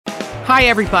Hi,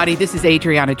 everybody. This is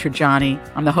Adriana Trajani.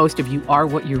 I'm the host of You Are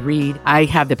What You Read. I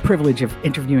have the privilege of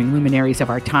interviewing luminaries of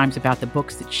our times about the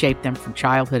books that shaped them from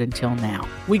childhood until now.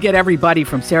 We get everybody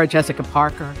from Sarah Jessica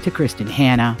Parker to Kristen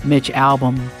Hanna, Mitch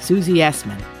Albom, Susie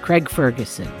Essman, Craig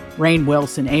Ferguson, Rainn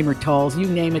Wilson, Amor Tolls, you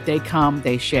name it, they come,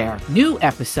 they share. New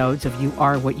episodes of You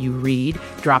Are What You Read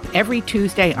drop every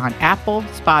Tuesday on Apple,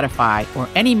 Spotify, or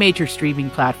any major streaming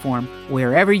platform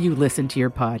wherever you listen to your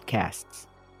podcasts.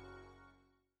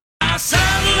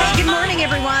 Hey, good morning,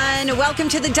 everyone. Welcome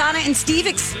to the Donna and Steve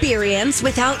experience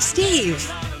without Steve.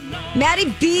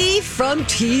 Maddie B from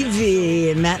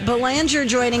TV. Matt Belanger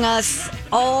joining us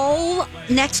all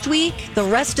next week, the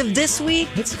rest of this week.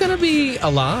 It's going to be a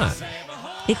lot.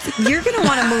 You're going to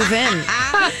want to move in.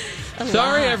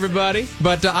 Sorry, everybody.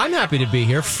 But I'm happy to be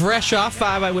here, fresh off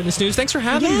 5 Eyewitness News. Thanks for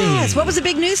having me. Yes. What was the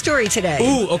big news story today?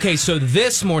 Ooh, okay. So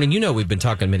this morning, we've been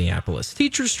talking Minneapolis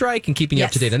teachers strike and keeping you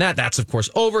up to date on that. That's, of course,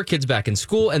 over. Kids back in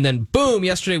school. And then, boom,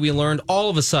 yesterday we learned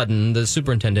all of a sudden the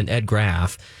superintendent, Ed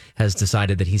Graff, has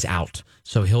decided that he's out.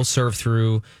 So he'll serve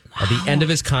through the end of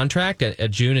his contract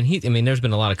at June. And there's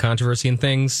been a lot of controversy and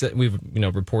things that we've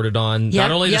reported on.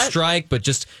 Not only the strike, but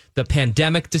just the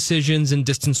pandemic decisions and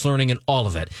distance learning and all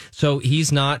of it. So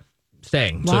he's not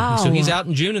staying. Wow. So he's out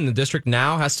in June, and the district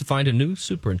now has to find a new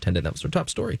superintendent. That was our top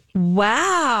story.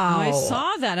 Wow. I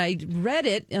saw that. I read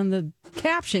it in the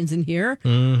captions in here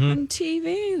on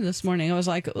TV this morning. I was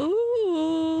like,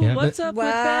 ooh, what's up with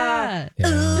that? Yeah.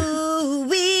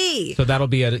 Ooh-wee. So that'll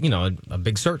be a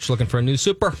big search looking for a new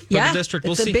super for the district.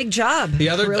 We'll it's see. a big job.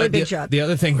 Big job. The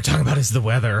other thing we're talking about is the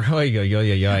weather.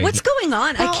 What's going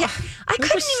on? I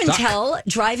couldn't even tell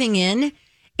driving in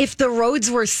if the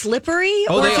roads were slippery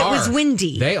or if it was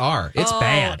windy. They are. It's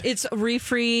bad. It's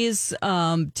refreeze,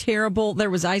 terrible. There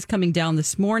was ice coming down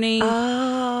this morning.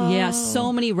 Oh. Yeah,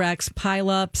 so many wrecks,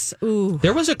 pileups. Ooh.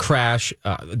 There was a crash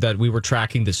that we were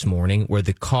tracking this morning where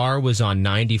the car was on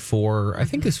 94. I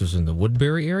think this was in the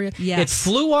Woodbury area. Yes. It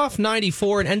flew off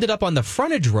 94 and ended up on the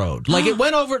frontage road. Like it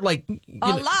went over lot.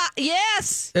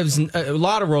 Yes. It was a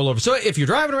lot of rollover. So if you're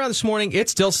driving around this morning,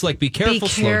 it's still slick. Be careful.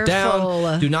 Slow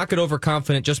down. Do not get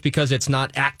overconfident just because it's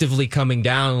not actively coming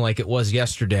down like it was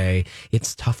yesterday.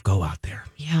 It's tough go out there.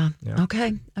 Yeah.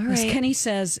 Okay. All right. As Kenny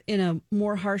says in a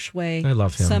more harsh way, I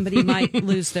love him. Somebody might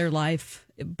lose their life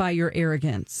by your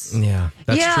arrogance. Yeah,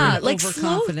 that's true. Like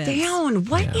slow down.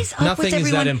 What is up Nothing with everyone?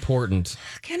 is that important.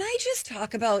 Can I just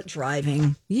talk about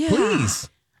driving? Yeah. Please.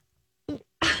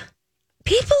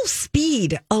 People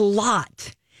speed a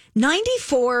lot.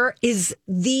 94 is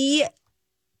the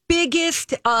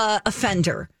biggest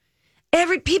offender.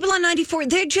 People on 94,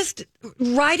 they're just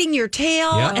riding your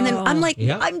tail. Yeah. And then I'm like,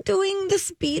 I'm doing the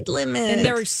speed limit. And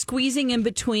they're squeezing in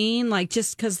between, like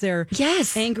just because they're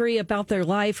angry about their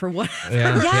life or whatever.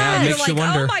 Yeah, it makes you're you like,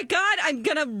 wonder. oh my God, I'm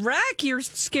going to wreck. You're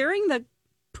scaring the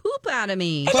poop out of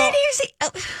me. And then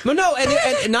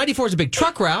here's and 94 is a big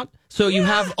truck route. So you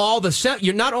have all the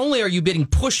you're not only are you getting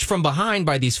pushed from behind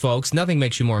by these folks, nothing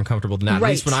makes you more uncomfortable than that. At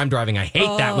least when I'm driving, I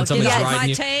hate that when somebody's riding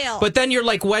you. Tail. But then you're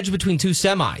like wedged between two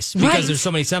semis because there's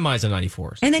so many semis on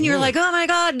 94. And then you're like, oh my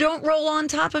God, don't roll on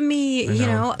top of me.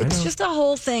 It's just a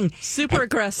whole thing. Super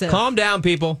aggressive. Calm down,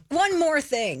 people. One more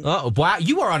thing. Oh, wow.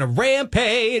 You are on a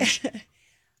rampage.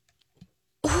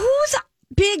 Whose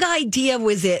big idea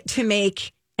was it to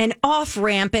make an off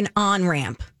ramp and on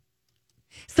ramp?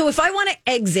 So if I want to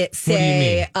exit,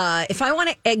 say, if I want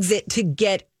to exit to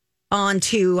get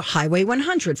onto Highway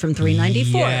 100 from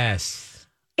 394, yes,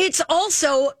 it's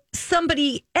also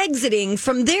somebody exiting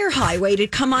from their highway to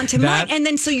come onto mine, and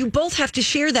then so you both have to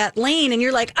share that lane, and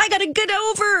you're like, I gotta get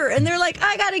over, and they're like,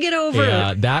 I gotta get over.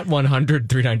 Yeah, that 100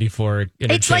 394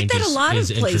 interchange. It's like that a lot of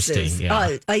places.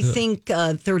 Yeah. I think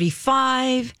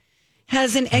 35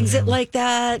 has an exit like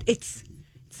that. It's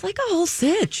like a whole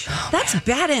sitch. That's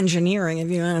bad engineering,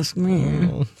 if you ask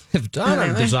me. If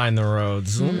Donna designed the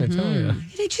roads, let me tell you.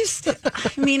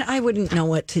 I wouldn't know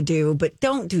what to do, but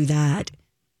don't do that.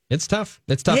 It's tough.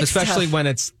 It's tough, especially when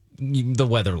it's the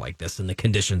weather like this and the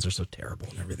conditions are so terrible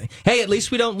and everything. Hey, at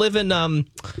least we don't live in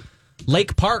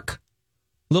Lake Park,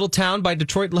 little town by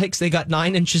Detroit Lakes. They got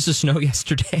 9 inches of snow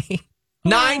yesterday.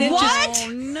 9 inches. What?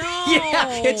 Oh, no.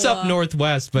 Yeah, it's up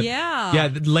northwest, but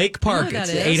Lake Park.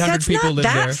 It's 800 people live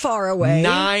there. That's not that far away.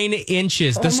 9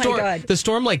 inches. The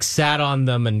storm like sat on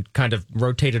them and kind of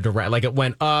rotated around. Like it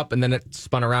went up and then it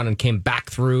spun around and came back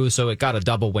through, so it got a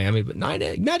double whammy. But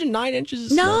imagine 9 inches.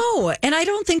 Of snow. No, and I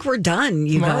don't think we're done.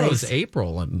 Tomorrow's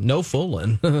April. And no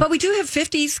fooling. But we do have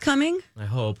 50s coming. I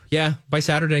hope. Yeah, by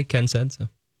Saturday, Ken said so.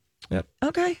 Yep.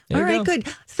 Okay. All right, good.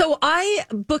 So I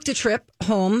booked a trip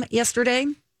home yesterday.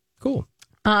 Cool.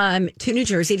 To New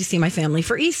Jersey to see my family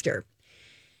for Easter.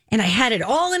 And I had it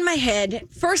all in my head.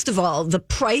 First of all, the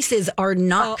prices are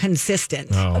not consistent.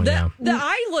 Oh, yeah.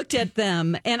 I looked at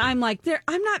them and I'm like,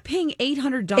 I'm not paying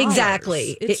 $800.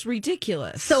 Exactly. It's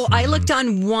ridiculous. So I looked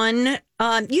on one.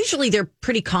 Usually they're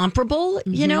pretty comparable,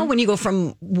 you know, when you go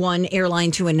from one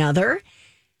airline to another.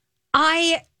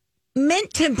 I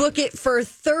meant to book it for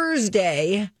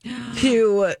Thursday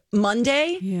to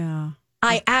Monday. Yeah.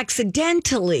 I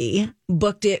accidentally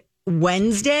booked it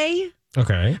Wednesday.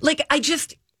 Okay. Like,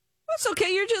 It's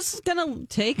okay. You're just going to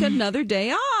take another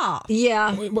day off.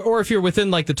 Yeah. Or if you're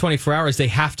within like the 24 hours, they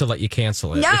have to let you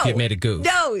cancel it if you made a goof.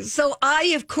 No. So I,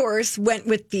 of course, went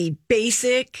with the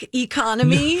basic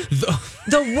economy.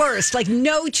 The worst. Like,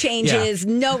 no changes.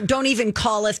 Yeah. No, don't even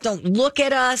call us. Don't look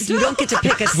at us. You don't get to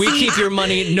pick a seat. We keep your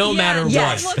money no matter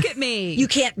yes. what. Look at me. You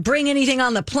can't bring anything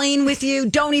on the plane with you.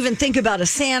 Don't even think about a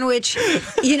sandwich.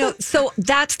 You know, so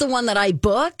that's the one that I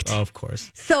booked. Oh, of course.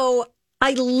 So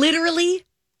I literally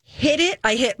hit it.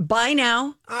 I hit buy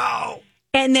now. Oh.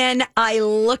 And then I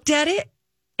looked at it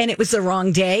and it was the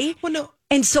wrong day. Well, no.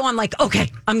 And so I'm like,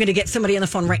 okay, I'm going to get somebody on the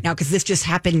phone right now because this just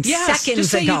happened seconds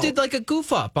just say ago. you did like a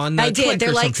goof up on the I did. Click They're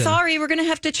or like, something. sorry, we're going to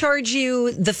have to charge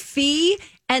you the fee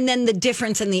and then the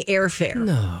difference in the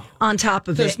airfare on top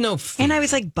of There's it. no fee. And I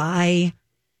was like, bye.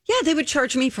 Yeah, they would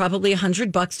charge me probably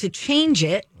 $100 to change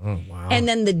it. Oh, wow. And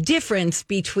then the difference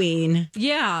between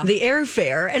the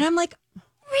airfare. And I'm like,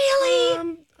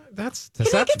 really? Can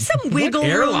I get some wiggle What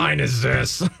room? airline is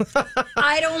this?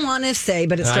 I don't want to say,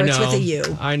 but it starts with a U.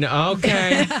 I know.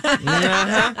 Okay.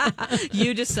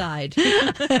 You decide.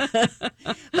 But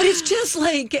it's just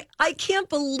like, I can't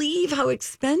believe how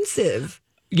expensive.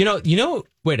 You know,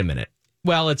 wait a minute.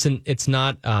 Well, it's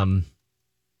not,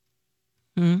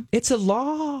 it's a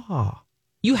law.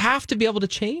 You have to be able to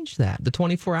change that, the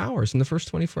 24 hours, in the first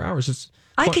 24 hours.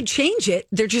 I could change it.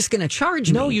 They're just going to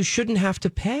charge me. No, you shouldn't have to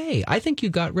pay. I think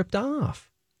you got ripped off.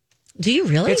 Do you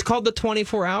really? It's called the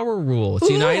 24-hour rule. It's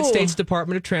the United States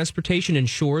Department of Transportation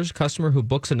ensures customer who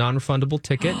books a non-refundable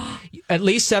ticket at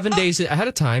least 7 days ahead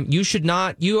of time.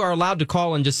 You are allowed to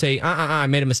call and just say, I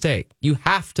made a mistake. You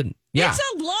have to. Yeah. It's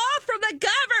a law from the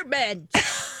government.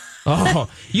 Oh,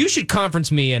 you should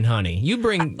conference me in, honey. You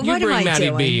bring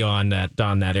Maddie B on that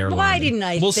airline. Why didn't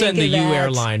I? We'll think send the of U that?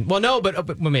 airline. Well, no,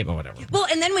 but maybe whatever. Well,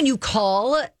 and then when you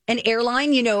call an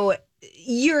airline, you know,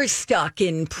 you're stuck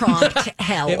in prompt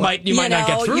hell. You might not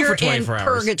get through for 24 hours. You're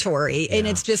in purgatory, and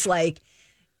it's just like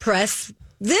press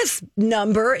this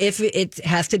number if it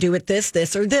has to do with this,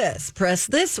 or this. Press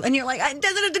this, and you're like, it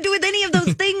doesn't have to do with any of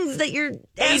those things that you're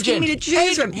asking me to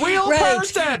choose from. Real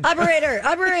person. Operator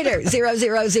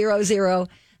 0000.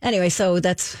 Anyway, so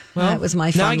that was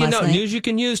my fun now you last know night. news you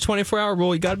can use 24-hour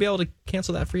rule. You got to be able to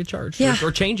cancel that free of charge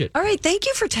or change it. All right, thank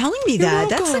you for telling me You're that.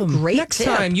 That's a welcome. great Next tip.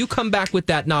 time you come back with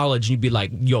that knowledge, and you'd be like,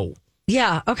 "Yo."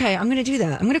 Yeah, okay, I'm going to do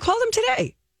that. I'm going to call them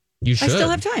today. You should. I still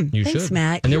have time. You Thanks, should.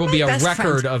 Matt. And there You're will be my a best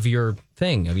record friend. of your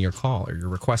thing, of your call or your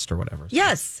request or whatever.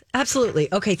 Yes,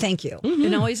 absolutely. Okay, thank you.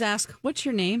 And always ask, what's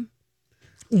your name?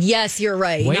 Yes, you're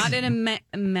right. Wait. Not in a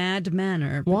mad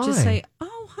manner. But Why? just say,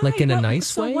 oh, hi. Like in a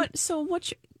nice way? What's your...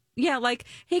 Yeah, like,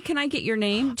 hey, can I get your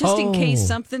name? Just in case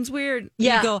something's weird.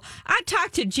 Yeah. You go, I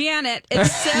talked to Janet at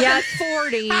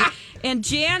 7:40, and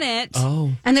Janet...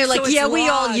 Oh. And they're like, So it's yeah, we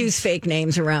all logged. use fake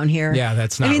names around here. Yeah,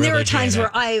 that's not I mean, there really are times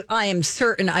Janet. where I am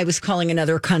certain I was calling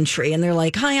another country, and they're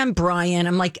like, hi, I'm Brian.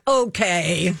 I'm like,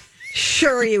 okay,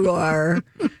 sure you are.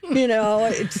 You know,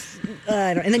 it's...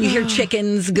 and then you hear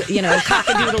chickens,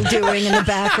 cock-a-doodle doing in the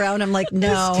background. I'm like,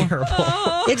 no. It's terrible.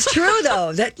 It's true,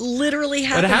 though. That literally But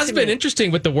happens. it has to been me.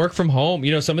 interesting with the work from home.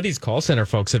 You know, some of these call center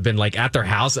folks have been like at their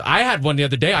house. I had one the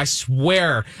other day. I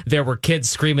swear there were kids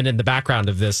screaming in the background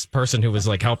of this person who was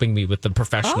like helping me with the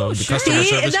professional customer See,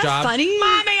 service isn't that job. funny?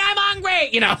 Mommy, I'm hungry.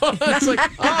 You know, it's like,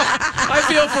 I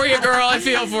feel for you, girl. I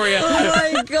feel for you. Oh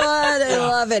my God, I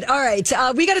love it. All right,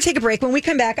 we got to take a break. When we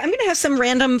come back, I'm going to have some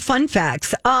random fun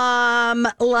facts.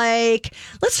 Like,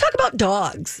 let's talk about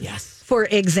dogs. Yes. For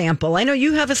example, I know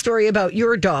you have a story about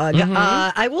your dog.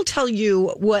 I will tell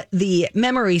you what the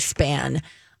memory span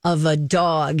of a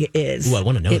dog is. Ooh, I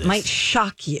wanna know It this. might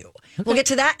shock you. Okay. We'll get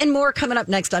to that and more coming up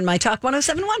next on My Talk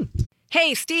 107.1.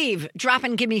 Hey, Steve, drop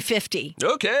and give me 50.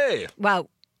 Okay. Wow.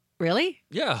 Really?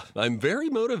 Yeah, I'm very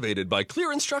motivated by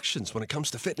clear instructions when it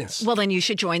comes to fitness. Well, then you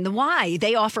should join the Y.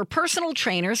 They offer personal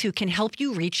trainers who can help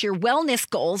you reach your wellness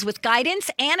goals with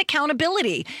guidance and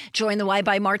accountability. Join the Y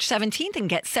by March 17th and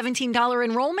get $17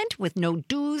 enrollment with no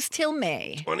dues till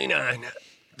May. 29,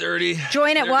 30.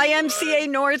 Join at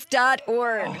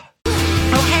ymcanorth.org.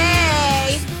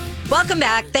 Okay. Welcome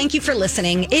back. Thank you for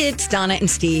listening. It's Donna and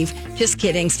Steve. Just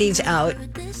kidding. Steve's out.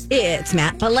 It's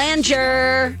Matt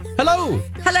Belanger. Hello.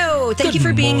 Hello. Thank you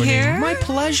for being here. My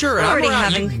pleasure.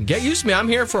 Get used to me. I'm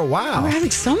here for a while. We're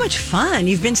having so much fun.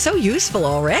 You've been so useful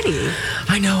already.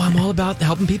 I know. I'm all about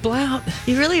helping people out.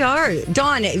 You really are.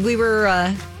 Dawn, we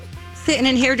were sitting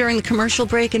in here during the commercial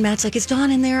break, and Matt's like, is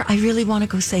Dawn in there? I really want to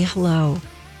go say hello.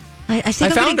 I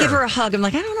think I'm going to give her a hug. I'm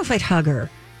like, I don't know if I'd hug her.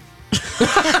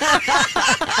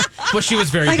 Well, she was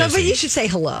very busy. But you should say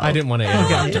hello. I didn't want to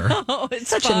interrupt her. Oh, it's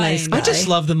such fine. a nice guy. I just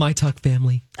love the My Talk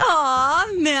family.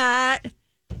 Aw, Matt.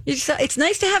 It's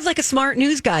nice to have like a smart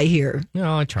news guy here.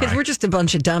 No, I try. Because we're just a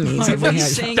bunch of dummies. Why are you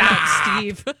saying that,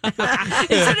 Steve?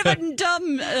 Instead of a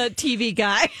dumb TV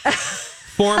guy.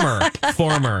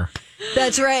 Former.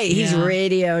 That's right. He's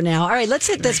radio now. All right, let's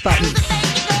hit this button.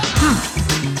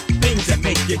 Things that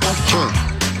make you go.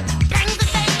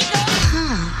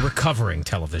 Recovering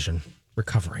television.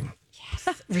 Recovering.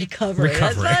 Yes, recovering.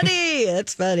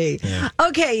 That's funny. Yeah.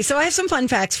 Okay, so I have some fun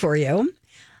facts for you.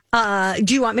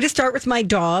 Do you want me to start with my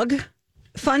dog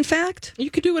fun fact? You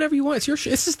can do whatever you want. It's your show.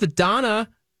 This is the Donna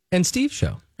and Steve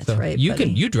show. That's right.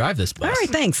 You drive this bus. All right,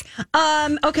 thanks.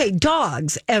 Okay,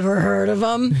 dogs. Ever heard of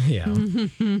them? Yeah.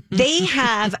 They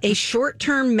have a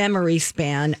short-term memory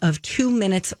span of 2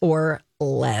 minutes or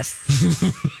less.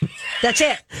 That's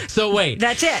it. So wait.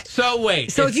 That's it. So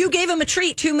wait. So if you gave them a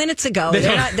treat 2 minutes ago, they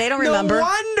don't remember. No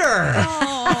wonder.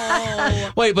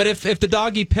 Oh. Wait, but if the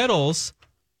doggy piddles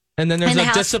and then there's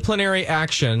a disciplinary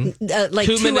action, like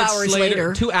 2 hours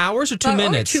later. 2 hours or 2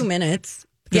 minutes? 2 minutes.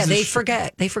 Yeah, they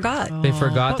forget. They forgot. They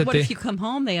forgot that what if you come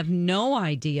home? They have no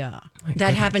idea.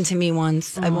 That happened to me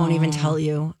once. I won't even tell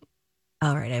you.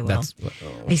 All right, I will.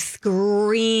 I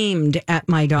screamed at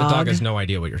my dog. The dog has no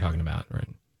idea what you're talking about, right?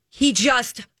 He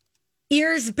just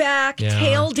ears back,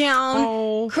 tail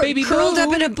down, curled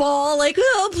up in a ball, like,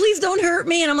 oh, please don't hurt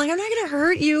me. And I'm like, I'm not going to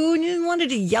hurt you. And I wanted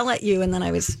to yell at you. And then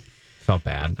I felt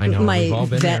bad. I know. My we've all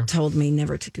been vet there. told me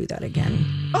never to do that again.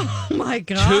 Oh, my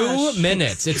gosh. 2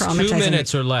 minutes. It's 2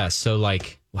 minutes or less. So,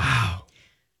 wow.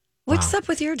 What's up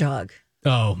with your dog?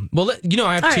 Oh, well,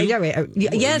 I have two. Right.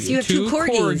 Yes, you have two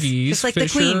corgis. Just like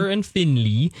Fisher the queen. And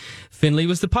Finley. Finley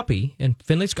was the puppy, and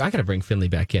I got to bring Finley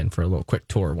back in for a little quick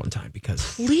tour one time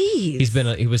because please,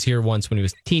 he was here once when he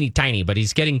was teeny tiny, but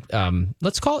he's getting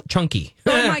let's call it chunky.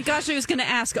 Oh my gosh, I was going to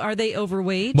ask, are they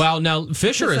overweight? Well, now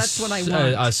Fisher is that's what I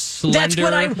want. A slender, that's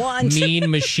what I want. mean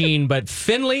machine, but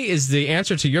Finley is the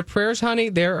answer to your prayers, honey.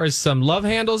 There are some love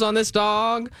handles on this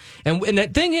dog, and the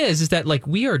thing is that like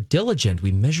we are diligent.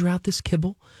 We measure out this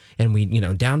kibble. And we,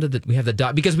 down to we have the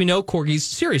dog because we know corgis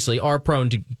seriously are prone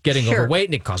to getting overweight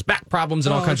and it causes back problems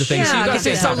and all kinds of things. Yeah, because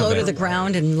they're so low to the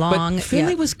ground and long. But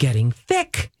Finley was getting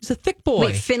thick. He's a thick boy.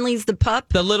 Wait, Finley's the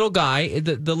pup? The little guy,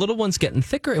 the little one's getting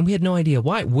thicker, and we had no idea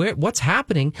why. What's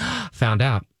happening? Found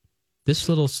out. This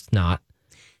little snot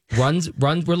runs.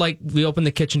 We open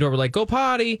the kitchen door. We're like, go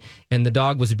potty, and the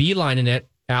dog was beelining it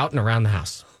out and around the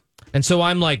house. And so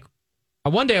I'm like.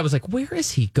 One day I was like, where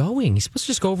is he going? He's supposed to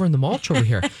just go over in the mulch over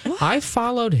here. I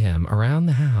followed him around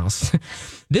the house.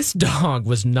 This dog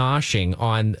was noshing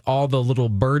on all the little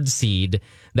bird seed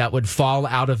that would fall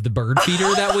out of the bird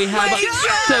feeder that we have.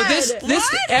 So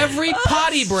this every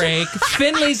potty break,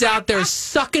 Finley's out there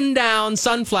sucking down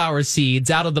sunflower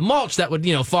seeds out of the mulch that would,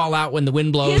 fall out when the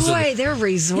wind blows. Boy, they're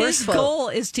resourceful. His goal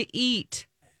is to eat.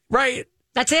 Right.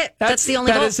 That's it. That's the only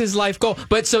goal. That is his life goal.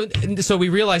 But so we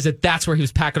realized that's where he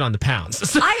was packing on the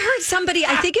pounds. I heard somebody,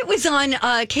 I think it was on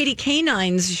Katie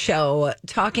Canine's show,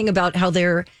 talking about how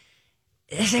their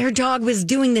dog was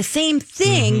doing the same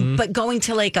thing, but going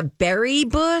to like a berry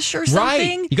bush or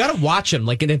something. Right. You got to watch them.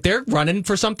 Like, and if they're running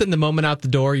for something the moment out the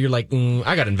door, you're like,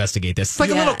 I got to investigate this. It's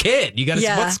like a little kid. You got to see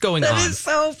what's going on. That is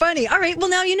so funny. All right. Well,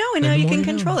 now you know, and now you can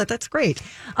control it. That's great.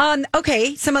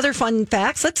 Okay. Some other fun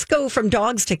facts. Let's go from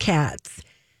dogs to cats.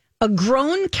 A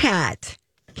grown cat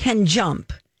can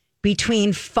jump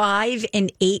between 5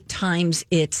 and 8 times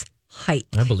its height.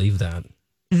 I believe that.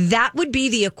 That would be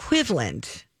the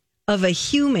equivalent of a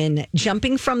human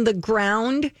jumping from the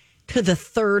ground to the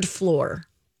 3rd floor.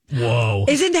 Whoa.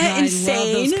 Isn't that insane? I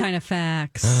love those kind of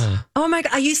facts. Oh my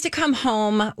God. I used to come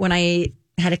home when I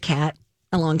had a cat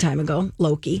a long time ago,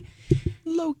 Loki,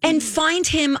 and find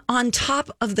him on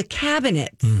top of the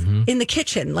cabinet in the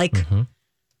kitchen.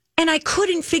 And I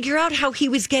couldn't figure out how he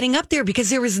was getting up there because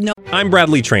there was no... I'm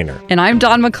Bradley Trainer. And I'm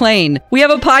Don McClain. We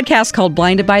have a podcast called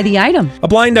Blinded by the Item. A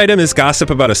blind item is gossip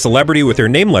about a celebrity with their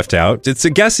name left out. It's a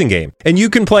guessing game, and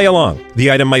you can play along. The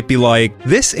item might be like,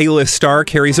 this A-list star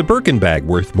carries a Birkin bag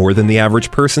worth more than the average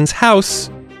person's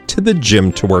house to the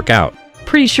gym to work out.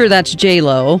 Pretty sure that's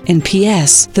J-Lo. And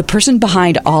P.S. the person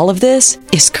behind all of this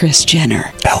is Kris Jenner,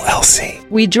 LLC.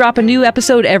 We drop a new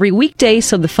episode every weekday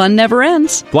so the fun never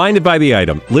ends. Blinded by the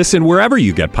Item. Listen wherever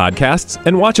you get podcasts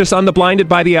and watch us on the Blinded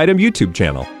by the Item YouTube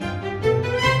channel.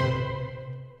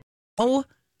 Oh,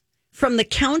 from the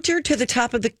counter to the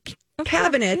top of the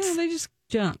cabinets. Yeah, they just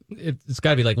jump. It's got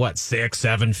to be like, what,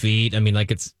 6-7 feet? I mean,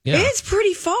 like it's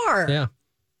pretty far. Yeah.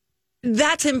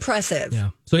 That's impressive. Yeah.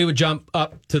 So he would jump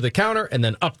up to the counter and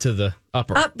then up to the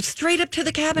upper. Straight up to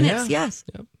the cabinets. Yeah. Yes.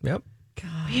 Yep.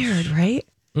 Gosh. Weird, right?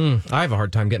 I have a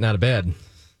hard time getting out of bed.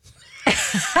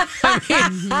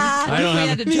 I don't We have,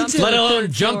 had to jump let to the alone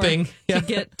third jumping. floor to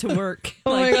get to work.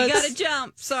 my You God. got to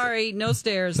jump. Sorry, no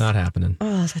stairs. Not happening.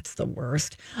 Oh, that's the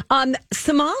worst.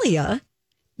 Somalia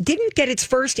didn't get its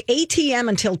first ATM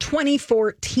until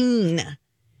 2014.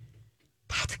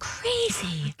 That's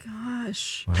crazy.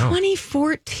 Gosh. Wow.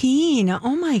 2014.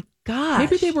 Oh my gosh.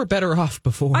 Maybe they were better off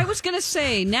before. I was going to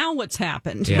say, now what's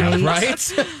happened? Yeah,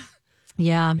 right?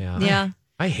 Yeah.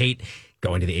 I hate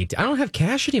going to the ATM. I don't have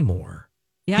cash anymore.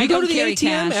 Yeah, Do you I go don't to the carry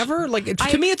ATM cash. ever? Like,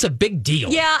 to me, it's a big deal.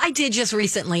 Yeah, I did just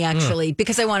recently, actually,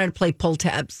 because I wanted to play pull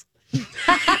tabs.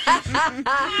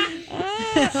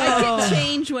 I can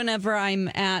change whenever I'm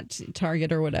at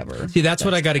Target or whatever. See, that's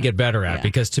what I got to get better at, Yeah.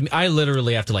 because to me, I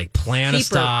literally have to like plan a Keeper.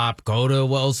 stop, go to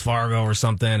Wells Fargo or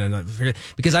something, and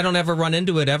because I don't ever run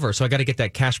into it ever, so I got to get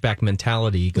that cashback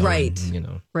mentality going. Right. You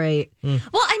know. Right. Well,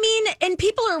 I mean, and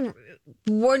people are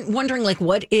wondering, like,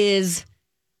 what is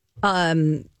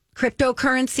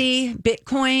cryptocurrency,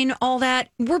 Bitcoin, all that?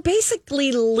 We're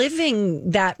basically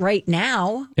living that right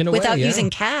now In a way, without yeah. using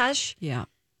cash. Yeah.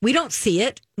 We don't see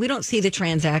it. We don't see the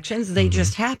transactions. They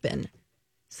just happen.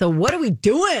 So what are we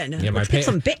doing? Yeah, Let's get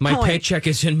some Bitcoin. my paycheck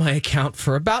is in my account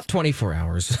for about 24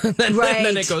 hours. then, Right.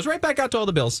 then it goes right back out to all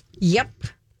the bills. Yep.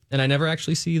 And I never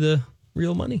actually see the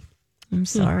real money. I'm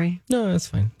sorry. No, that's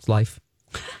fine. It's life.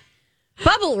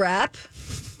 Bubble wrap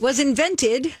was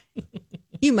invented.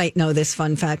 You might know this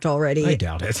fun fact already. I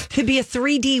doubt it. To be a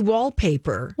 3D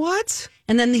wallpaper. What?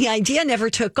 And then the idea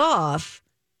never took off.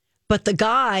 But the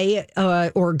guy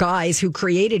or guys who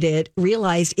created it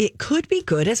realized it could be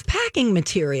good as packing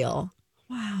material.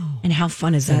 Wow. And how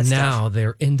fun is that And stuff? now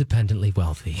they're independently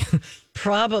wealthy.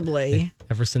 Probably.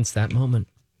 Ever since that moment.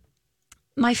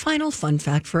 My final fun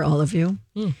fact for all of you.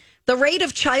 The rate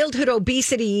of childhood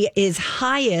obesity is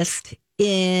highest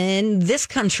in this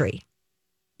country.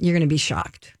 You're going to be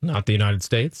shocked. Not the United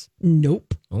States.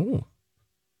 Nope. Oh.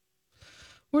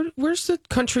 Where's the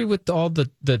country with all the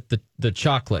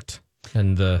chocolate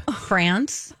and the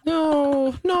France?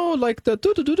 no like the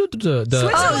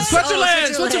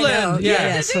Switzerland. Switzerland.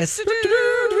 Yeah, Swiss.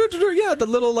 Yeah, the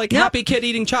little like happy kid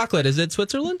eating chocolate. Is it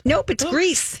Switzerland? Nope, it's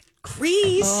Greece.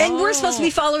 Greece. And we're supposed to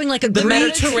be following like a The Greek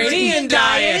Mediterranean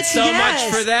diet. So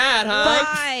Yes. much for that,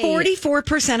 huh? But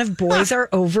 44% of boys are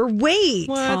overweight.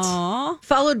 Aw.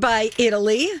 Followed by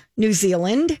Italy, New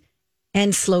Zealand,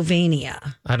 and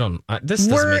Slovenia. This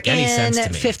doesn't We're make any sense to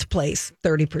in me. fifth place,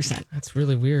 30%. That's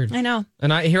really weird. I know.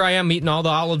 And here I am eating all the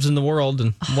olives in the world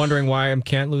and wondering why I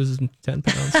can't lose 10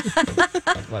 pounds.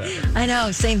 Whatever. I know.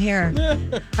 Same here.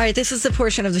 All right. This is the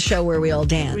portion of the show where we all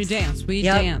dance. We dance. We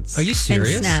Yep. dance. Are you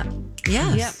serious? And snap.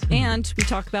 Yes. Yep. And we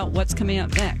talk about what's coming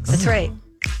up next. That's right.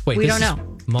 Wait, We this don't is know.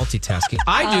 Multitasking.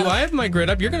 I do. I have my grid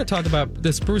up. You're going to talk about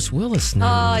this Bruce Willis news.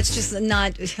 Oh, it's just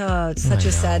not. It's such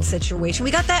a sad situation.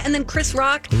 We got that, and then Chris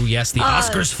Rock. Oh, yes, the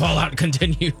Oscars fallout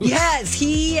continues. Yes,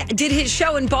 he did his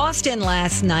show in Boston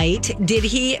last night. Did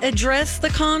he address the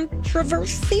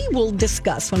controversy? We'll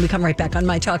discuss when we come right back on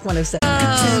My Talk 107.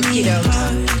 Okie dokes.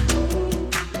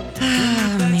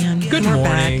 Oh, man. Good We're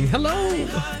morning. Hello.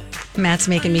 back. Matt's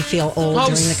making me feel old Oh,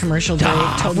 during the commercial break.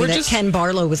 stop. Told me We're that just- Ken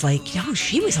Barlow was like, yo,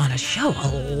 she was on a show a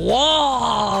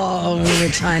long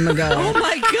time Oh ago.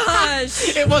 my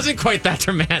gosh. It wasn't quite that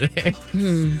dramatic.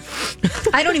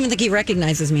 I don't even think he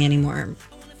recognizes me anymore.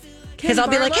 Because I'll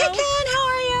be like, hey, Barlow? Ken, how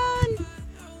are you?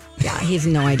 Yeah, he has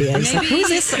no idea. He's like, who's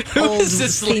this old is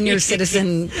this senior lady?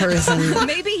 citizen person?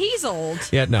 Maybe he's old.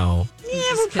 Yeah, no. Yeah,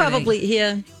 we're kidding. probably,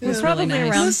 he's probably really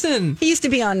nice. around. Listen, He used to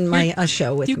be on my a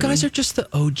show with you me. guys are just the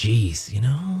OGs, you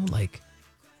know? Like,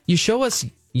 you show us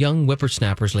young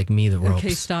whippersnappers like me the ropes. Okay,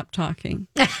 stop talking.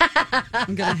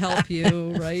 I'm going to help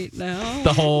you right now.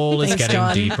 The hole is Thanks, getting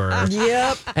John. deeper.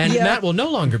 Yep. And yep. Matt will no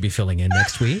longer be filling in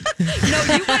next week. No,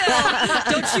 you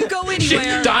will. Don't you go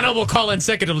anywhere. Donna will call in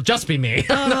sick. It'll just be me.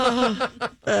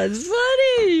 That's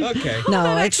funny. Okay. No,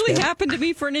 That it's actually good. happened to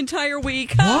me for an entire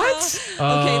week. What?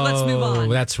 Okay, let's move on. Oh,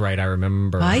 that's right. I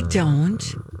remember. I don't.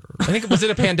 I think was it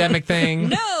a pandemic thing?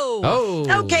 No.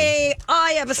 Oh. Okay,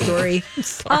 I have a story.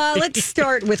 Let's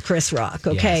start with Chris Rock,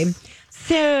 okay? Yes.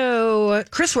 So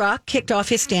Chris Rock kicked off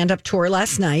his stand-up tour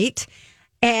last night.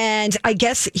 And I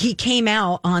guess he came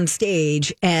out on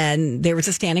stage and there was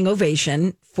a standing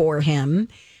ovation for him.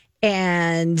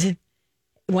 And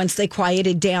once they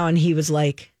quieted down, he was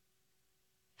like,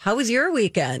 "How was your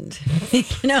weekend?"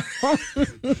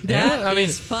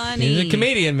 That's funny. He's a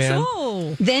comedian, man.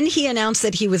 So, then he announced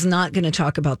that he was not going to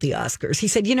talk about the Oscars. He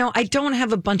said, I don't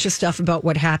have a bunch of stuff about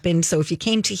what happened. So if you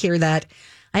came to hear that,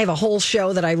 I have a whole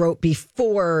show that I wrote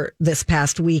before this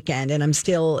past weekend, and I'm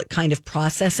still kind of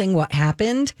processing what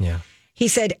happened. Yeah. He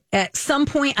said, at some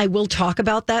point, I will talk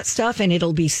about that stuff, and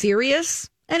it'll be serious,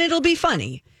 and it'll be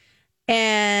funny.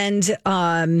 And,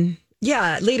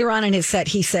 later on in his set,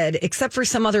 he said, except for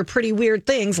some other pretty weird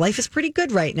things, life is pretty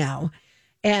good right now.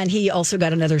 And he also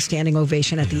got another standing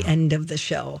ovation at the end of the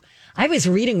show. I was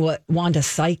reading what Wanda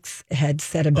Sykes had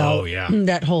said about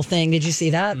that whole thing. Did you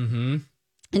see that? Mm-hmm.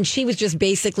 And she was just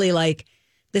basically like,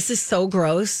 this is so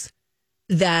gross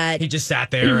that... He just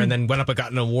sat there and then went up and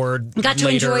got an award Got to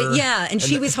later. enjoy it, yeah. And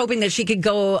she was hoping that she could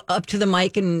go up to the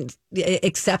mic and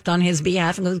accept on his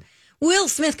behalf and go, Will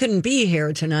Smith couldn't be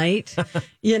here tonight,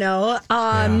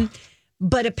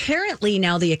 But apparently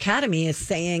now the Academy is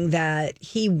saying that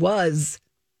he was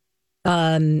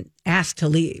asked to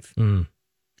leave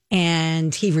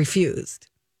and he refused.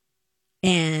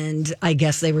 And I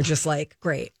guess they were just like,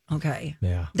 great, okay.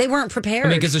 Yeah. They weren't prepared. I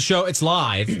mean, because the show, it's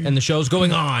live and the show's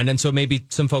going on. And so maybe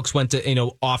some folks went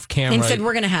to, off camera. And said,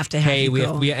 we're going to have you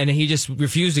go. And he just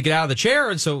refused to get out of the chair.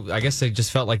 And so I guess they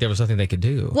just felt like there was nothing they could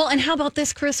do. Well, and how about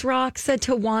this? Chris Rock said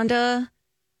to Wanda,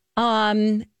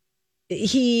 I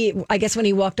guess when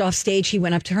he walked off stage, he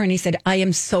went up to her and he said, I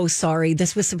am so sorry.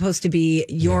 This was supposed to be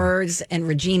yours and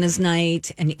Regina's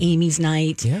night and Amy's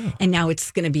night. Yeah. And now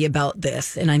it's going to be about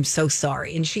this. And I'm so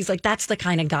sorry. And she's like, that's the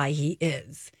kind of guy he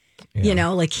is. Yeah.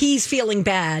 Like he's feeling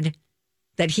bad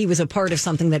that he was a part of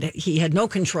something that he had no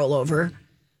control over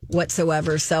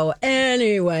whatsoever. So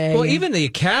anyway. Well, even the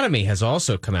Academy has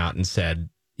also come out and said,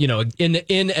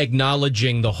 in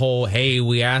acknowledging the whole, hey,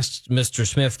 we asked Mr.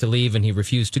 Smith to leave and he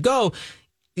refused to go,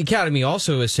 the Academy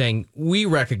also is saying, we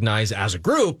recognize as a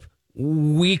group,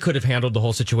 we could have handled the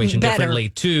whole situation differently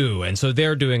too. And so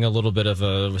they're doing a little bit of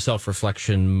a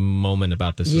self-reflection moment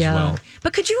about this as well.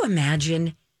 But could you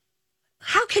imagine,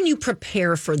 how can you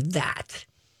prepare for that?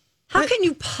 How can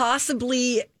you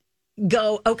possibly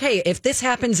go, okay, if this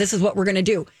happens, this is what we're going to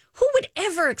do? Who would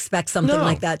ever expect something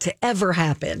like that to ever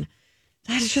happen?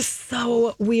 That is just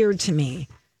so weird to me.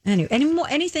 Anyway,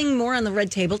 anything more on the Red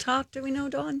Table Talk? Do we know,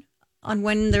 Dawn, on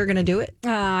when they're going to do it?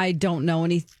 I don't know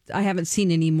any. I haven't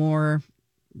seen any more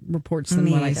reports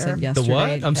than what I said yesterday. The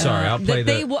what? I'm sorry. I'll play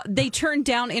They turned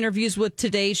down interviews with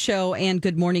Today's Show and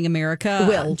Good Morning America.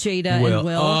 Jada and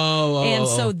Will. And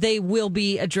so they will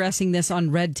be addressing this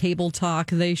on Red Table Talk.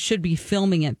 They should be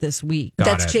filming it this week.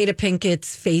 That's Jada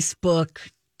Pinkett's Facebook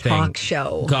talk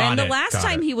show. And the last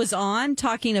time he was on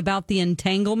talking about the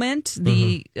entanglement,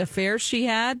 the affairs she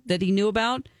had that he knew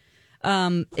about,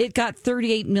 it got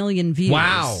 38 million views.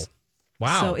 Wow.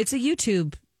 So it's a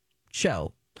YouTube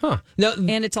show. Huh. Now,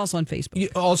 and it's also on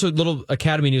Facebook. Also, little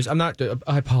Academy news. I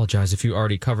apologize if you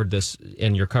already covered this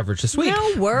in your coverage this week.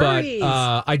 No worries.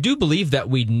 But I do believe that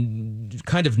we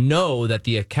kind of know that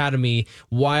the Academy,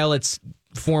 while it's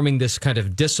forming this kind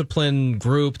of discipline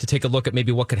group to take a look at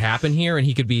maybe what could happen here, and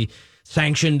he could be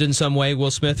sanctioned in some way,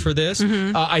 Will Smith, for this.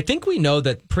 I think we know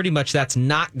that pretty much that's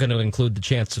not going to include the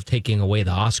chance of taking away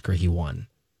the Oscar he won.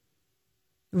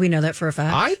 We know that for a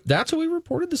fact. That's what we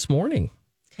reported this morning.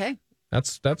 Okay.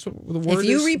 That's what the word is. If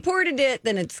you reported it,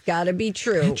 then it's got to be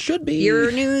true. It should be. You're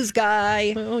a news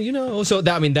guy. Well, So,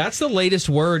 that's the latest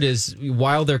word is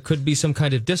while there could be some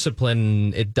kind of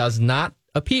discipline, it does not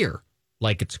appear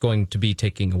like it's going to be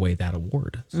taking away that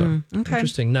award. So,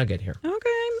 interesting nugget here.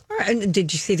 Okay. All right. And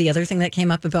did you see the other thing that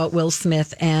came up about Will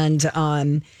Smith and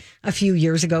a few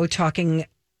years ago talking,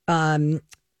 what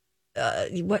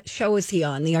show was he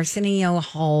on? The Arsenio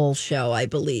Hall show, I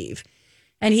believe.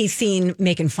 And he's seen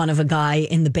making fun of a guy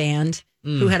in the band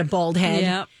who had a bald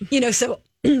head. Yeah. So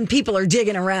people are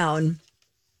digging around.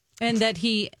 And that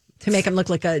he... to make him look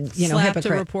like a slapped hypocrite.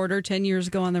 a reporter 10 years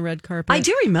ago on the red carpet. I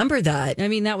do remember that. I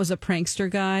mean, that was a prankster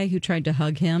guy who tried to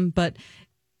hug him, but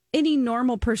any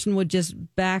normal person would just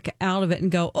back out of it and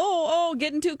go, oh,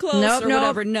 getting too close or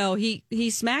whatever. No, he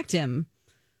smacked him.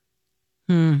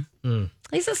 He's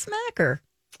a smacker.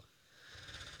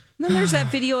 And then there's that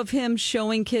video of him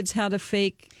showing kids how to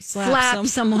fake slap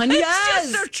someone. Yes.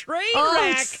 It's just a train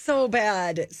wreck. It's so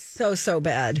bad. So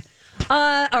bad.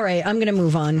 All right, I'm going to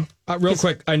move on. Real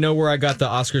quick, I know where I got the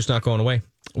Oscars not going away.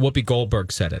 Whoopi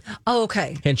Goldberg said it. Oh,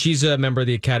 okay. And she's a member of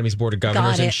the Academy's Board of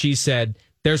Governors. And she said,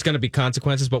 there's going to be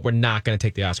consequences, but we're not going to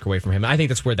take the Oscar away from him. I think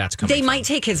that's where that's coming from. They might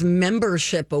take his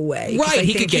membership away. Right.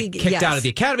 He could get kicked out of the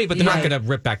Academy, but they're not going to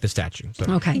rip back the statue. So.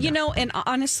 Okay. You know, and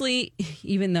honestly,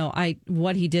 even though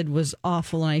what he did was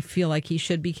awful, and I feel like he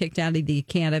should be kicked out of the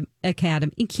Academy.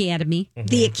 Mm-hmm.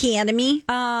 The Academy?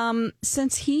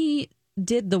 Since he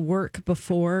did the work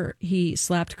before he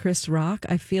slapped Chris Rock,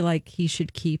 I feel like he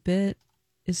should keep it.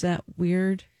 Is that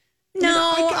weird?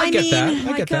 No, I get that.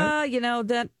 I get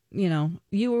that.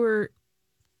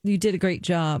 You did a great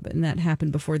job, and that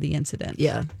happened before the incident.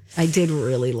 Yeah, I did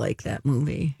really like that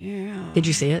movie. Yeah. Did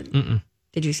you see it? Mm-mm.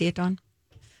 Did you see it, Dawn?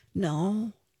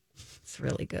 No. It's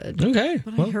really good. Okay.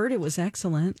 But I heard it was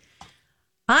excellent.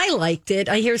 I liked it.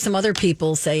 I hear some other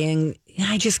people saying,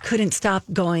 I just couldn't stop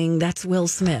going, that's Will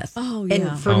Smith. Oh, yeah.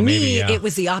 And for me, it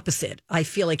was the opposite. I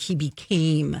feel like he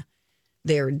became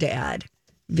their dad.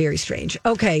 Very strange.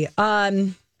 Okay.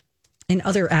 In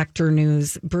other actor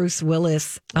news, Bruce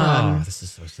Willis. This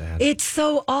is so sad. It's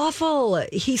so awful.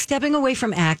 He's stepping away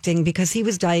from acting because he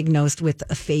was diagnosed with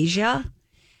aphasia.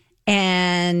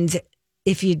 And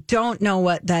if you don't know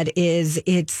what that is,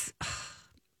 it's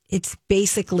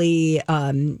basically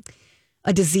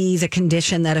a disease, a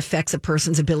condition that affects a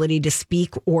person's ability to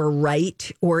speak or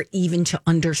write or even to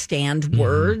understand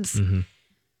words. Mm-hmm.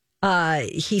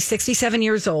 He's 67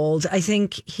 years old. I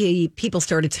think people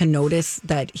started to notice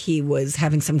that he was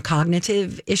having some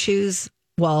cognitive issues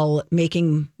while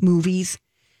making movies.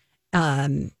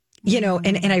 And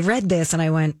I read this and I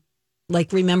went,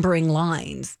 like, remembering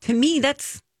lines. To me,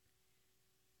 that's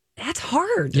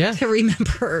hard to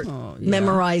remember,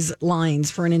 memorize lines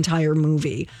for an entire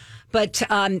movie. But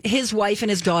his wife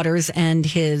and his daughters and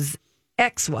his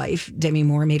ex-wife, Demi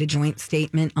Moore, made a joint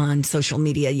statement on social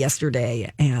media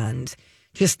yesterday and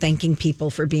just thanking people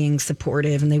for being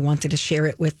supportive. And they wanted to share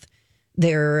it with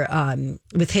their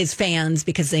with his fans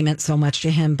because they meant so much to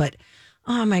him. But,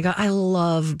 oh, my God, I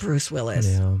love Bruce Willis.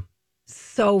 Yeah.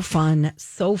 So fun,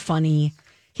 so funny.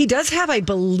 He does have, I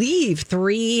believe,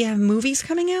 3 movies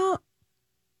coming out.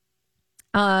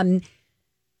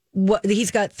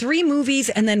 He's got 3 movies,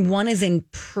 and then 1 is in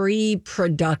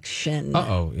pre-production.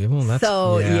 Well, that's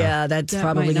that's that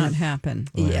probably might not happen.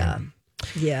 Yeah.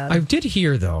 I did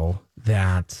hear though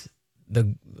that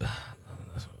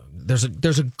there's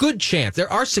a good chance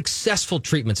there are successful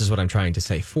treatments, is what I'm trying to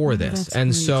say, for this.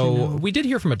 And so we did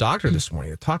hear from a doctor this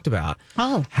morning that talked about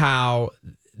how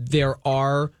there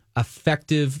are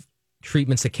effective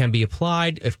treatments that can be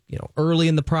applied early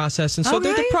in the process, and so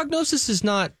the prognosis is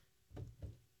not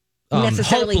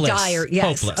necessarily hopeless, dire.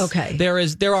 Yes. Hopeless. Okay.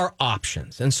 There are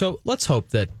options, and so let's hope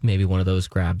that maybe one of those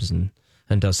grabs and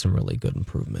does some really good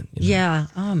improvement. Yeah.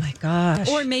 Oh my gosh.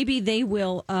 Or maybe they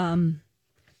will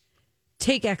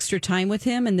take extra time with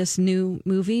him in this new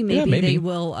movie. Maybe they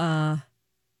will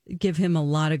give him a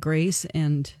lot of grace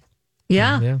and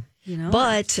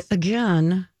But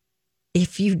again,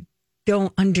 if you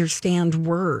don't understand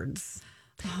words.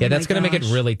 That's going to make it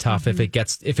really tough if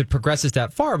it progresses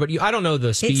that far. But I don't know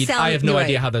the speed. I have no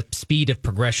idea how the speed of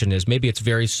progression is. Maybe it's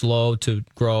very slow to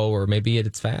grow, or maybe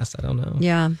it's fast. I don't know.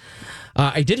 Yeah.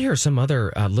 I did hear some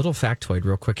other little factoid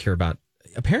real quick here about,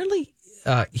 apparently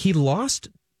he lost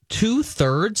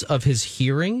 2/3 of his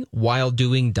hearing while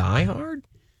doing Die Hard.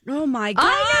 Oh my gosh.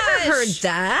 I never heard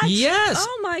that. Yes.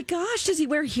 Oh my gosh. Does he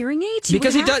wear hearing aids?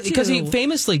 Because he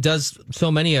famously does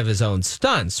so many of his own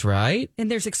stunts, right? And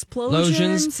there's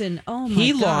explosions and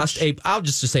he lost I'll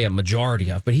just say a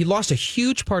majority of, but he lost a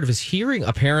huge part of his hearing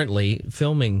apparently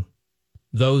filming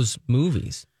those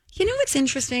movies. You know what's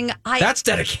interesting? That's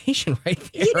dedication right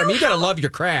there. You got to love your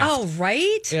craft. Oh,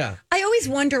 right? Yeah. I always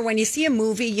wonder when you see a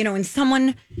movie, and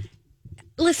someone...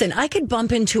 Listen, I could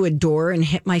bump into a door and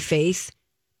hit my face,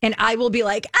 and I will be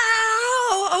like,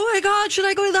 ow, oh my God, should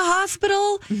I go to the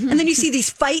hospital? And then you see these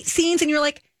fight scenes, and you're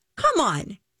like, come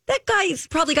on. That guy's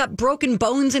probably got broken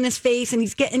bones in his face, and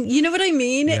he's getting... You know what I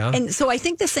mean? Yeah. And so I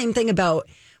think the same thing about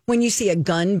when you see a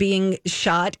gun being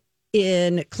shot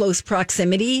in close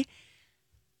proximity...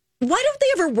 Why don't they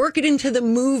ever work it into the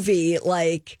movie,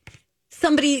 like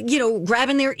somebody,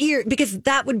 grabbing their ear? Because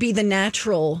that would be the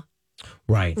natural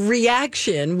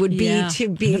reaction, would be to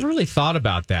be... I never really thought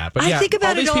about that. But I think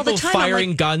about it all the time. All these people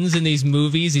firing guns in these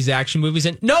movies, these action movies,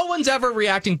 and no one's ever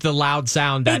reacting to the loud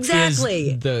sound that is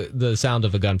the sound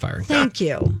of a gun firing. Thank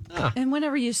you. And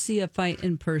whenever you see a fight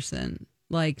in person,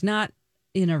 like not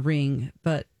in a ring,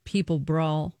 but people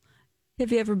brawl...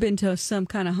 Have you ever been to some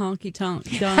kind of honky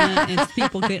tonk Donna and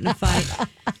people get in a fight?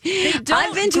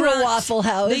 I've been to a Waffle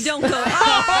House. They don't go.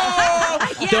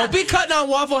 Yeah. Don't be cutting on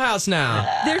Waffle House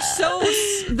now. They're so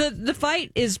the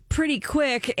fight is pretty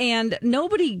quick, and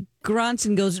nobody grunts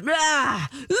and goes right.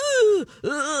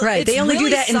 They only do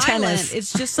that in tennis.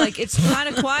 It's just like it's kind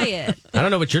of quiet. I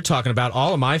don't know what you're talking about.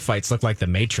 All of my fights look like the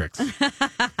Matrix.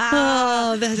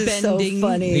 Oh, that is Bending. so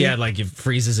funny. Yeah, like it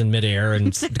freezes in midair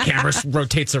and the camera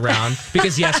rotates around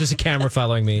because yes, there's a camera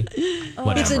following me.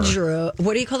 Whatever. It's a drone.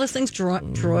 What do you call those things?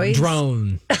 Droids?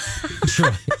 Drone.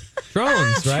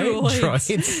 Drones, right?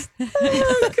 Droids.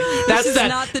 That's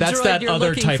that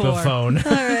other type of phone.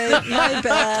 All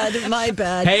right, my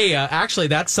bad. Hey, actually,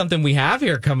 that's something we have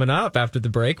here coming up after the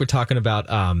break. We're talking about,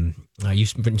 when you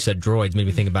said droids, made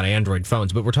me think about Android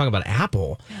phones, but we're talking about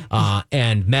Apple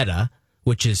and Meta,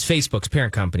 which is Facebook's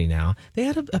parent company now. They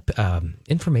had a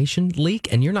information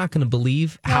leak, and you're not going to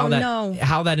believe how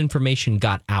that information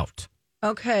got out.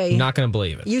 Okay. You're not going to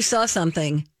believe it. You saw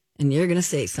something. And you're going to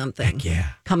say something. Heck yeah.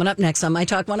 Coming up next on My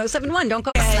Talk 1071. Don't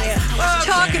go.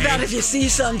 Talk about if you see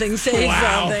something, say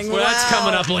something. Well, that's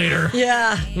coming up later.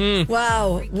 Yeah.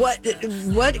 Wow. What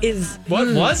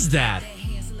was that?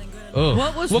 Oh.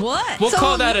 What was what? We'll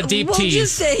call that a deep tease. We'll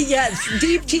just say yes.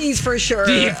 Deep tease for sure.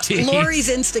 Deep tease. Lori's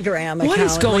Instagram account. What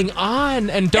is going on?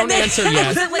 And don't answer yet.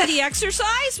 Is that lady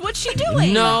exercise? What's she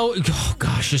doing? No. Oh,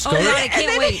 gosh. Just go. God, I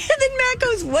can't wait. And then Matt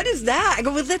goes, what is that? I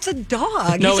go, well, that's a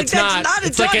dog. No, He's it's like, not. That's not a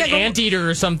it's dog. like an anteater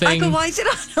or something. I go, why is it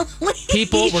on a leash?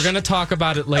 People, we're going to talk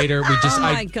about it later. Oh,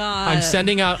 my God. I'm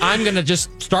sending out, I'm going to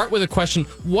just start with a question.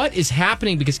 What is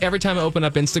happening? Because every time I open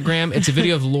up Instagram, it's a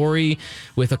video of Lori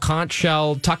with a conch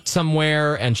shell tucked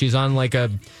somewhere, and she's on like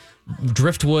a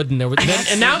driftwood, and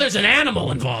now there's an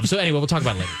animal involved. So anyway, we'll talk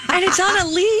about it later. And it's on a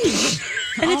leash.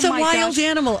 And it's a wild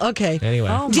animal. Okay.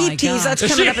 Anyway. Deep tease. That's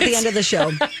coming up at the end of the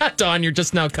show. Dawn, you're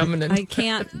just now coming in.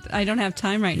 I don't have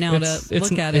time right now to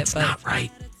look at it. It's not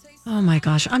right. Oh my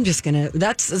gosh. I'm just going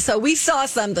to. So we saw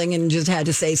something and just had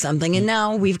to say something. And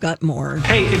now we've got more.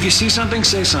 Hey, if you see something,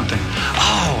 say something.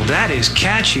 Oh, that is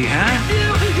catchy, huh?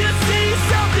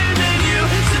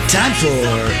 Time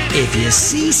for If You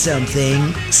See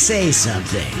Something, Say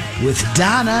Something with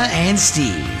Donna and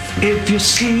Steve. If you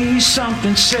see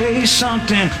something, say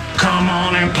something. Come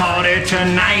on and party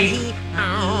tonight.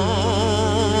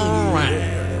 All right.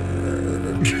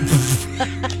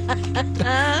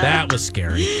 That was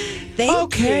scary.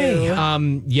 Thank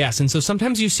you. Yes, and so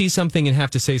sometimes you see something and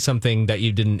have to say something that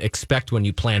you didn't expect when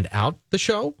you planned out the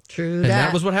show. True and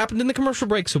that was what happened in the commercial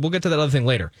break, so we'll get to that other thing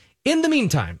later. In the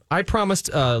meantime, I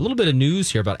promised a little bit of news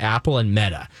here about Apple and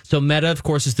Meta. So Meta, of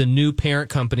course, is the new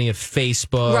parent company of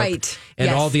Facebook. Right.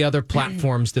 And all the other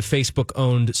platforms, the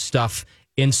Facebook-owned stuff,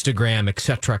 Instagram, et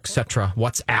cetera,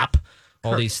 WhatsApp,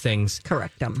 all these things.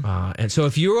 Correct them. And so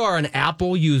if you are an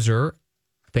Apple user,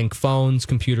 think phones,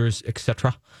 computers,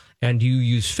 etc., and you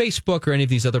use Facebook or any of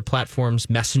these other platforms,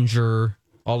 Messenger,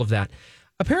 all of that,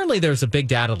 apparently there's a big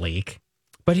data leak.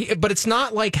 But it's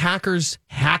not like hackers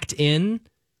hacked in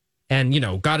and,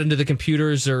 got into the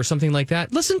computers or something like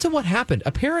that. Listen to what happened.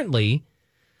 Apparently,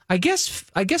 I guess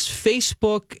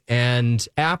Facebook and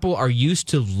Apple are used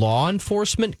to law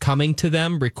enforcement coming to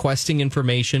them requesting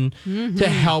information to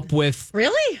help with.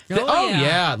 Really?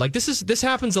 Yeah. Like this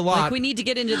happens a lot. Like we need to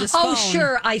get into this. Oh,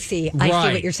 sure. I see. I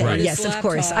see what you're saying. Right. Yes, of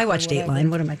course. I watch Dateline.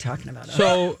 What am I talking about?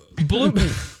 So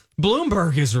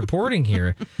Bloomberg is reporting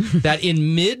here that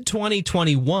in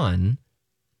mid-2021,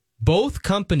 both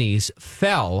companies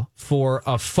fell for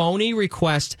a phony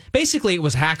request. Basically, it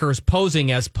was hackers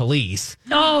posing as police.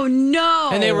 Oh,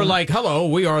 no. And they were like, hello,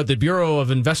 we are the Bureau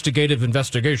of Investigative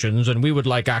Investigations, and we would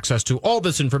like access to all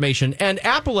this information. And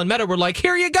Apple and Meta were like,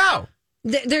 here you go.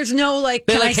 There's no,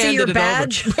 can I see your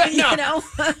badge? No.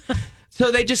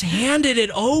 So they just handed it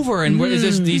over. And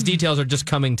these details are just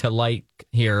coming to light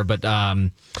here. But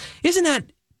isn't that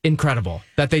incredible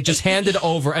that they just handed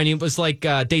over, and it was like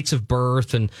dates of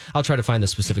birth, and I'll try to find the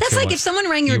specifics. That's like if someone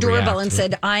rang your doorbell and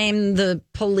said, I'm the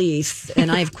police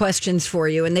and I have questions for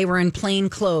you, and they were in plain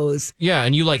clothes. Yeah,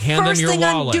 and you hand them your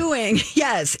wallet. First thing I'm doing,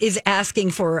 is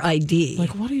asking for ID.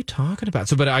 Like, what are you talking about?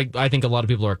 So, but I think a lot of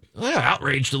people are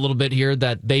outraged a little bit here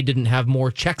that they didn't have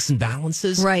more checks and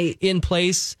balances in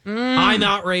place. I'm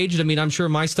outraged. I mean, I'm sure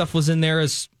my stuff was in there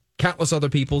as countless other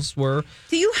people's were.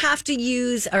 Do you have to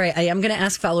use... All right, I am going to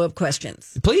ask follow-up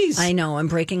questions. Please. I know, I'm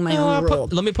breaking my own rule.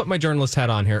 Let me put my journalist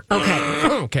hat on here. Okay.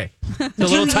 Okay. It's a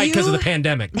little tight because of the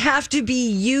pandemic. Have to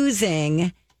be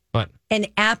using an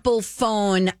Apple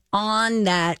phone on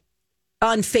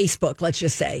Facebook, let's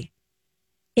just say.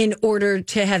 in order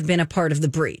to have been a part of the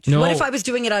breach? No. What if I was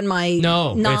doing it on my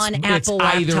non-Apple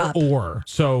laptop? It's either or.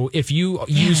 So if you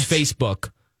use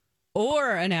Facebook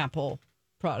or an Apple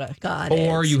product,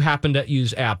 or you happen to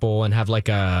use Apple and have like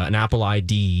an Apple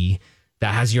ID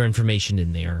that has your information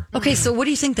in there. Okay, so what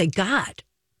do you think they got?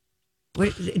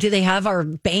 Do they have our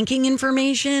banking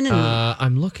information?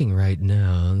 I'm looking right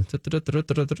now.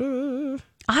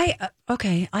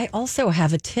 I also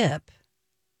have a tip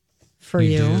for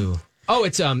you. Do. Oh,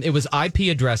 it was IP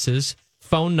addresses,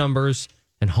 phone numbers,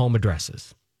 and home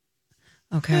addresses.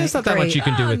 Okay, there's not that much you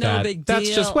can do with that. Big That's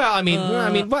deal. just what?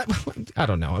 I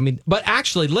don't know. But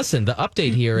actually, listen. The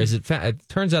update here is it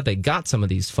turns out they got some of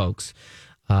these folks.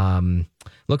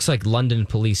 Looks like London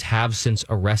police have since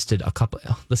arrested a couple.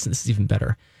 Oh, listen, this is even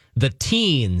better. The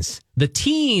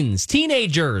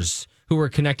teenagers who were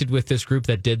connected with this group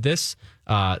that did this.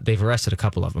 They've arrested a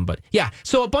couple of them. But yeah,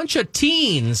 so a bunch of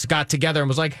teens got together and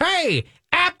was like, "Hey,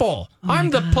 Apple, I'm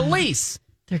the police."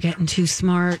 They're getting too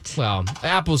smart. Well,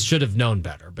 Apple should have known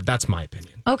better, but that's my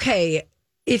opinion. Okay,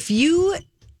 if you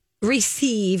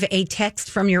receive a text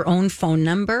from your own phone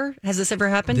number, has this ever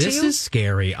happened to you? This is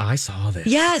scary. I saw this.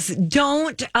 Yes,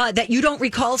 that you don't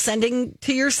recall sending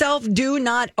to yourself, do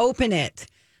not open it.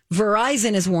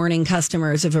 Verizon is warning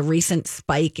customers of a recent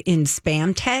spike in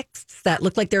spam texts that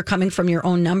look like they're coming from your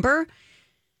own number.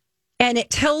 And it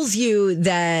tells you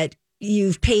that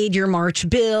you've paid your March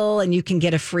bill and you can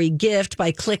get a free gift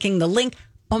by clicking the link.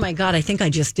 Oh my God, I think I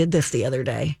just did this the other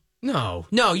day. No,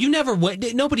 you never win.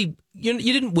 Nobody, you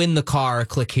didn't win the car.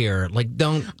 Click here. Like,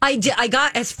 don't. I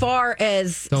got as far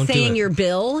as saying your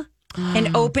bill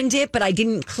and opened it, but I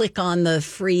didn't click on the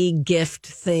free gift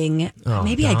thing. Oh,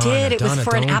 Maybe I did. It was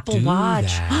for an Apple Watch.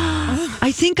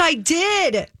 I think I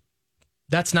did.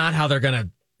 That's not how they're going to.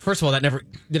 First of all,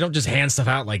 they don't just hand stuff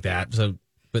out like that. So,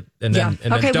 then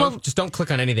don't click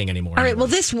on anything anymore. All right. Well,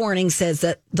 this warning says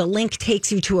that the link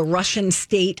takes you to a Russian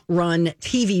state-run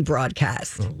TV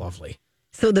broadcast. Oh, lovely.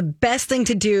 So the best thing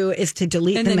to do is to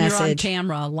delete the message. You're on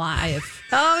camera live.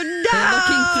 Oh no! They're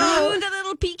looking through the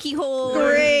little peeky hole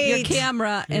of your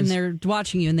camera, and they're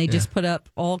watching you. And they just put up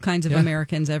all kinds of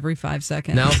Americans every 5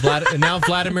 seconds. Now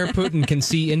Vladimir Putin can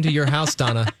see into your house,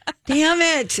 Donna. Damn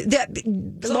it!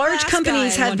 Large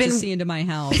companies have been see into my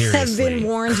house. Have been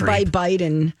warned by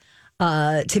Biden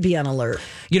to be on alert.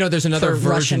 There's another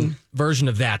version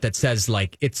of that says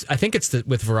like I think it's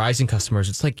with Verizon customers.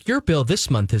 It's like your bill this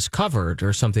month is covered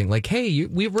or something. Like, hey,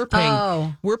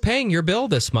 we're paying your bill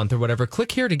this month or whatever. Click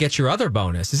here to get your other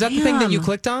bonus. Is that the thing that you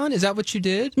clicked on? Is that what you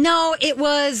did? No, it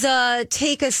was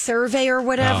take a survey or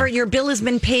whatever. Your bill has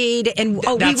been paid, and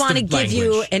we want to give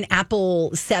you an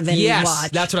Apple 7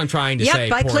 watch. That's what I'm trying to say.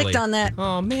 Yep, I clicked on that.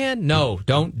 Oh man, no,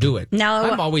 don't do it.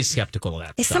 No, I'm always skeptical of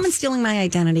that. Is someone stealing my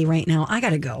identity right now? I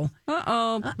gotta go.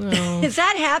 No. Is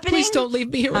that happening? Please don't leave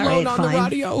me here alone on the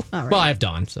radio. Right. Well, I have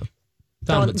Dawn, so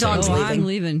Dawn's leaving. I'm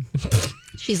leaving.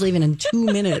 She's leaving in 2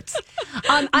 minutes.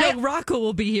 Rocco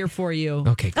will be here for you.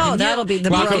 Okay. Oh, that'll be the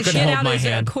Rocco can hold out my his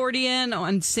hand. accordion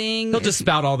and sing. He'll just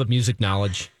spout all the music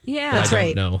knowledge. Yeah, that's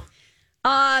right. I don't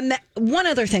know. One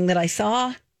other thing that I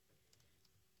saw.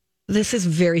 This is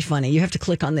very funny. You have to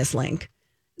click on this link.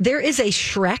 There is a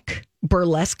Shrek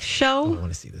burlesque show. Oh, I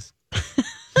want to see this.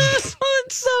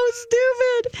 It's so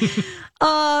stupid.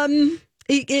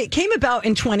 It came about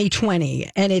in 2020,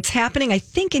 and it's happening, I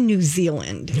think, in New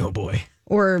Zealand. Oh boy,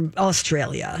 or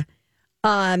Australia.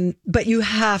 But you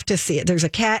have to see it. There's a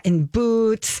cat in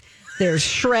boots. There's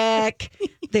Shrek.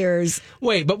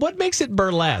 But what makes it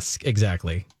burlesque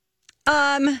exactly?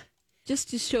 Just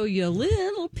to show you a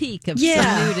little peek of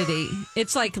some nudity.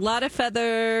 It's like a lot of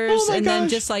feathers, then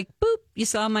just like boop, you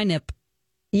saw my nip.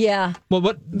 Yeah. Well,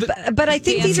 but I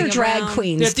think these are drag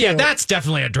queens. Yeah, that's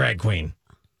definitely a drag queen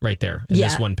right there in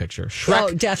this one picture. Shrek,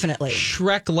 oh, definitely.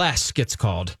 Shrek-lesque, it's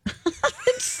called.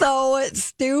 It's so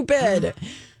stupid.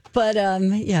 But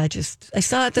I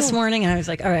saw it this morning and I was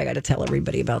like, all right, I got to tell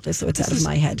everybody about this so it's out of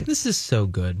my head. This is so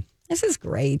good. This is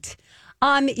great.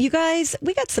 You guys,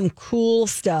 we got some cool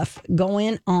stuff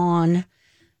going on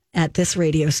at this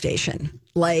radio station.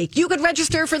 Like, you could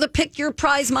register for the Pick Your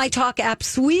Prize My Talk app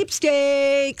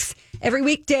sweepstakes every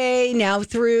weekday now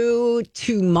through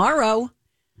tomorrow.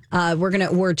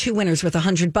 We're 2 winners with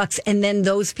 $100, and then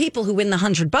those people who win the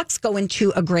 $100 go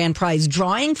into a grand prize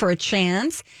drawing for a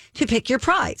chance to pick your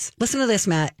prize. Listen to this,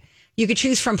 Matt. You could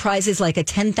choose from prizes like a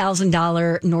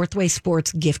 $10,000 Northway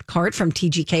Sports gift card from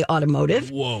TGK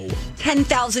Automotive. Whoa.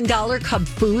 $10,000 Cub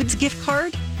Foods gift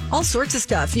card. All sorts of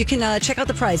stuff. You can check out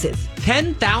the prizes.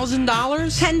 $10,000?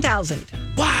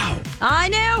 $10,000. Wow. I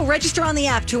know. Register on the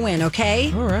app to win,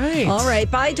 okay? All right. All right.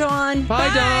 Bye, Dawn.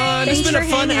 Bye, Dawn. It's been a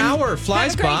fun hour.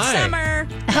 Flies Have a great by. summer.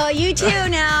 Oh, you too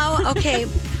now. Okay.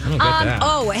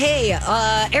 Hey,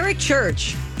 Eric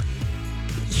Church.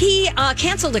 He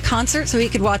canceled a concert so he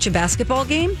could watch a basketball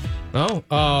game.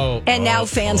 And now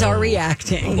fans are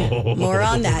reacting. More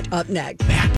on that up next.